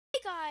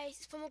guys,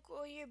 it's FOMO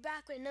here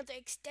back with another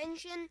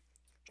extension.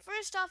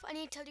 First off, I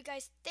need to tell you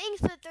guys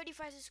thanks for the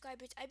 35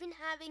 subscribers. I've been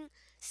having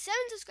 7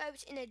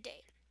 subscribers in a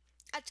day.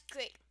 That's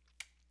great.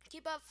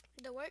 Keep up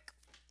the work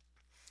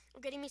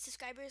of getting me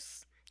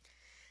subscribers.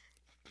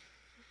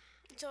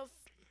 So,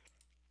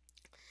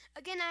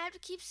 again, I have to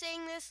keep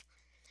saying this.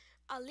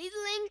 I'll leave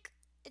the link.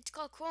 It's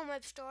called Chrome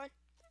Web Store.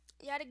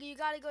 You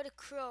gotta go to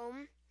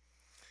Chrome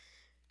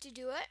to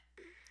do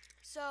it.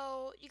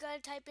 So, you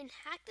gotta type in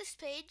hack this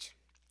page.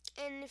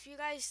 And if you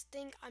guys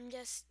think I'm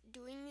just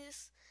doing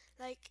this,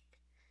 like,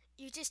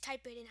 you just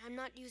type it in. I'm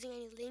not using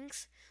any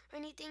links or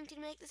anything to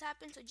make this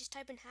happen. So just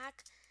type in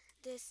hack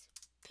this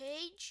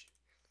page.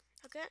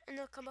 Okay, and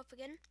it'll come up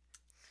again.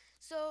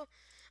 So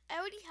I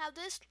already have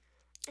this.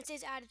 It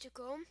says added to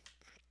Chrome.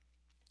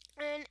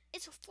 And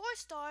it's 4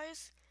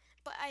 stars,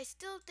 but I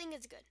still think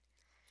it's good.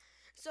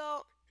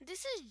 So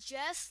this is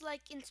just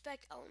like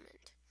Inspect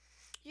Element.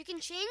 You can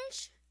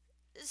change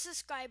the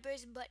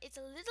subscribers, but it's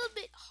a little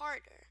bit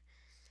harder.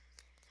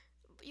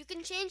 You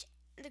can change.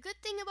 The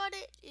good thing about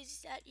it is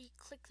that you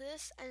click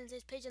this and it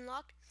says page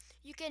unlocked.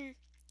 You can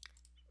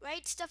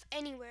write stuff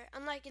anywhere,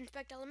 unlike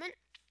Inspect Element.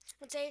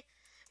 Let's say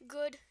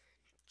good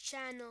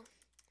channel,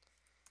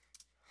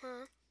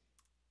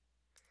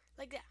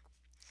 like that.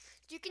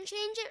 You can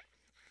change it.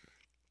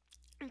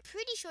 I'm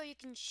pretty sure you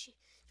can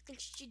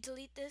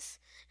delete this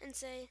and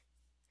say,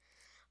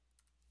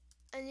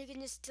 and you can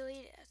just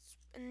delete it,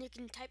 and you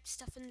can type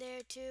stuff in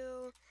there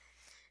too.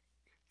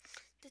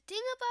 The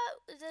thing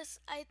about this,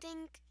 I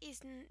think,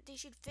 is they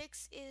should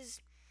fix is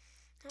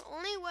the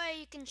only way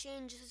you can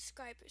change the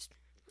subscribers.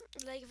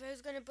 Like if I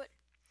was gonna put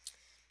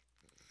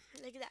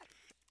like that,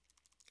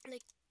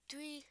 like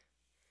 3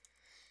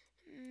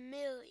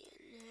 million,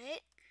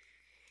 right?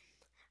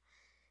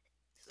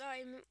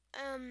 Sorry,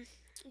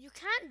 you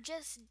can't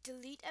just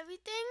delete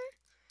everything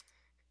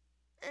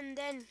and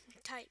then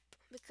type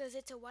because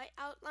it's a white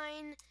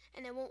outline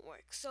and it won't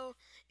work. So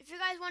if you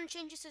guys want to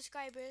change your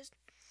subscribers,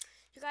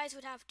 you guys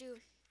would have to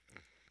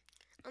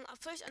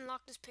first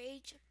unlock this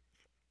page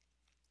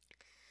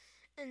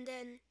and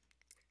then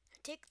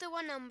take the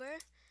one number,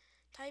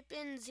 type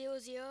in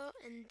 00,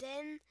 and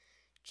then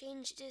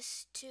change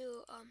this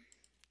to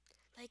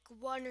like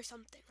 1 or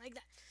something like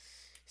that.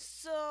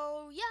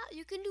 So yeah,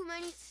 you can do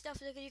many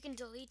stuff. Like you can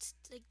delete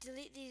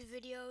these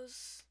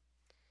videos.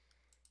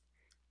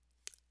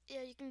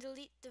 Yeah, you can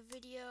delete the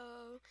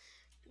video.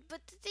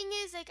 But the thing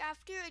is, like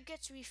after it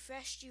gets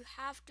refreshed, you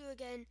have to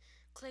again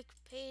click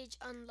page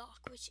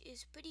unlock, which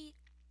is pretty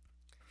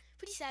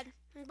sad.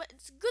 But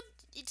it's good.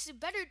 It's a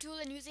better tool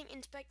than using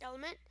Inspect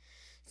Element.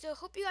 So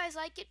hope you guys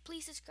like it.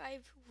 Please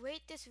subscribe,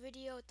 rate this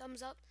video a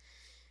thumbs up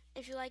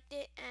if you liked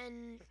it,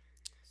 and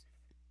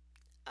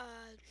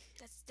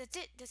that's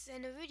it. That's the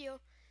end of the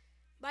video.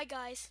 Bye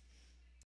guys.